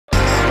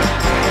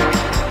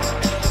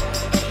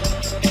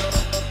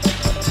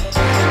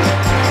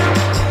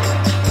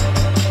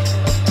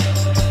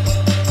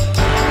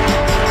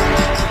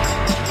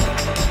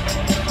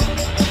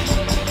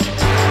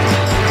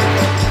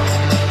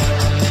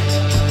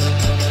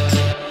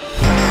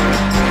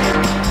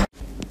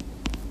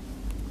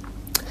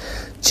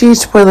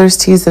Spoilers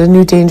tease that a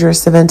new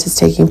dangerous event is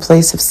taking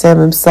place if Sam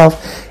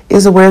himself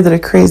is aware that a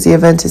crazy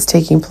event is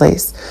taking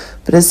place.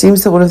 But it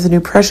seems that one of the new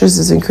pressures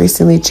is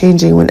increasingly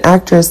changing when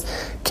actress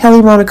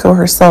Kelly Monaco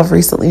herself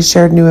recently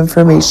shared new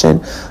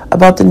information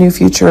about the new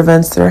future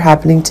events that are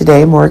happening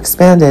today, more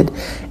expanded.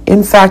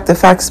 In fact, the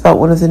facts about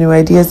one of the new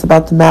ideas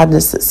about the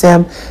madness that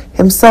Sam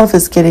himself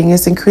is getting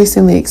is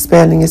increasingly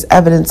expanding as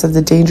evidence of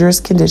the dangerous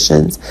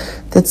conditions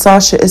that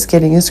Sasha is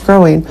getting is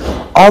growing,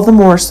 all the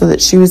more so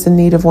that she was in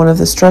need of one of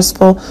the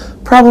stressful,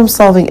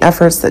 problem-solving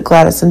efforts that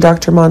Gladys and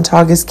Dr.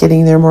 Montag is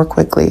getting there more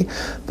quickly.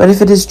 But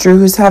if it is Drew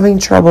who's having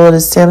trouble, it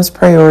is Sam's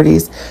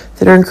priorities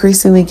that are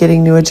increasingly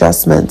getting new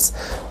adjustments.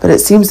 But it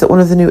seems that one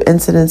of the new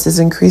incidents is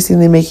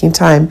increasingly making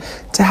time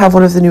to have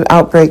one of the new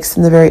outbreaks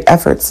in the very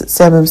efforts that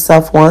Sam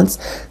himself wants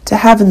to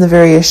have in the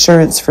very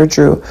assurance for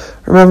Drew.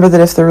 Remember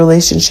that if the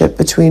relationship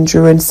between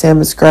Drew and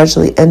Sam is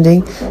gradually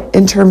ending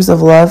in terms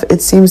of love,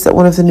 it seems that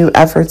one of the new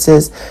efforts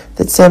is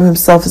that Sam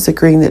himself is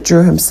agreeing that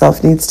Drew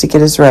himself needs to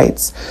get his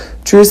rights.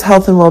 Drew's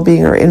health and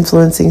well-being are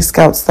influencing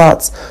Scout's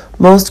thoughts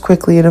most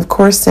quickly, and of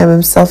course Sam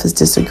himself is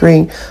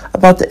disagreeing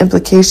about the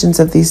implications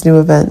of these new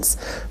events.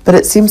 But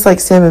it seems like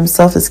Sam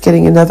himself is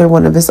getting another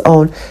one of his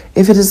own,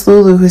 if it is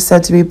Lulu who's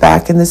said to be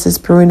back, and this is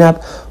brewing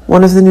up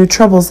one of the new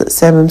troubles that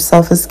Sam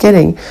himself is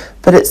getting.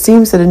 But it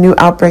seems that a new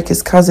outbreak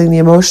is causing the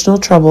emotional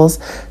troubles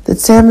that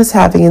Sam is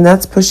having, and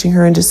that's pushing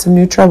her into some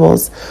new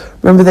troubles.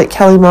 Remember that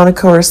Kelly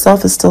Monaco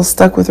herself is still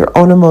stuck with her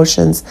own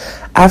emotions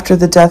after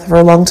the death of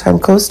her longtime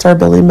co-star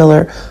Billy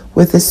Miller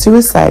with his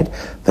suicide.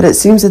 But it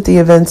seems that the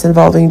events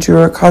involving Drew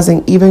are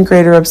causing even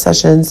greater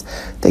obsessions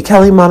that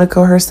Kelly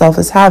Monaco herself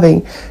is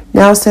having.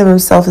 Now Sam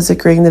himself is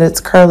agreeing that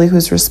it's Carly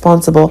who's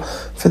responsible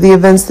for the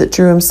events that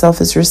Drew himself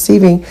is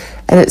receiving,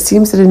 and it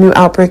seems that a new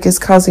outbreak is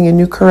causing a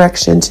new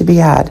correction to be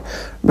had.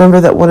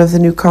 Remember that one of the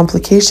new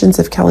complications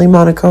of Kelly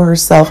Monaco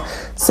herself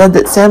said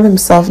that Sam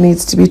himself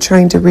needs to be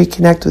trying to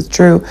reconnect with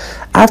Drew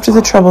after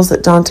the troubles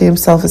that Dante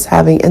himself is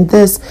having, and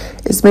this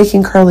is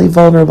making Carly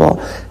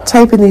vulnerable.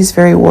 Type in these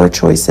very war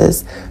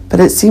choices. But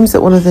it seems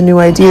that one of the new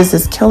ideas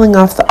is killing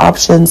off the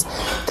options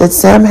that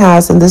Sam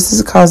has, and this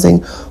is causing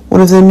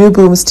one of the new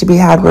booms to be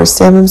had where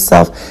Sam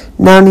himself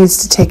now needs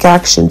to take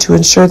action to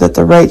ensure that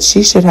the rights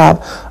she should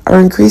have are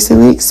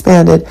increasingly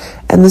expanded,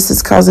 and this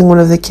is causing one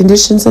of the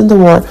conditions in the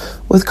war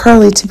with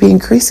Carly to be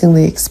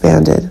increasingly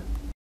expanded.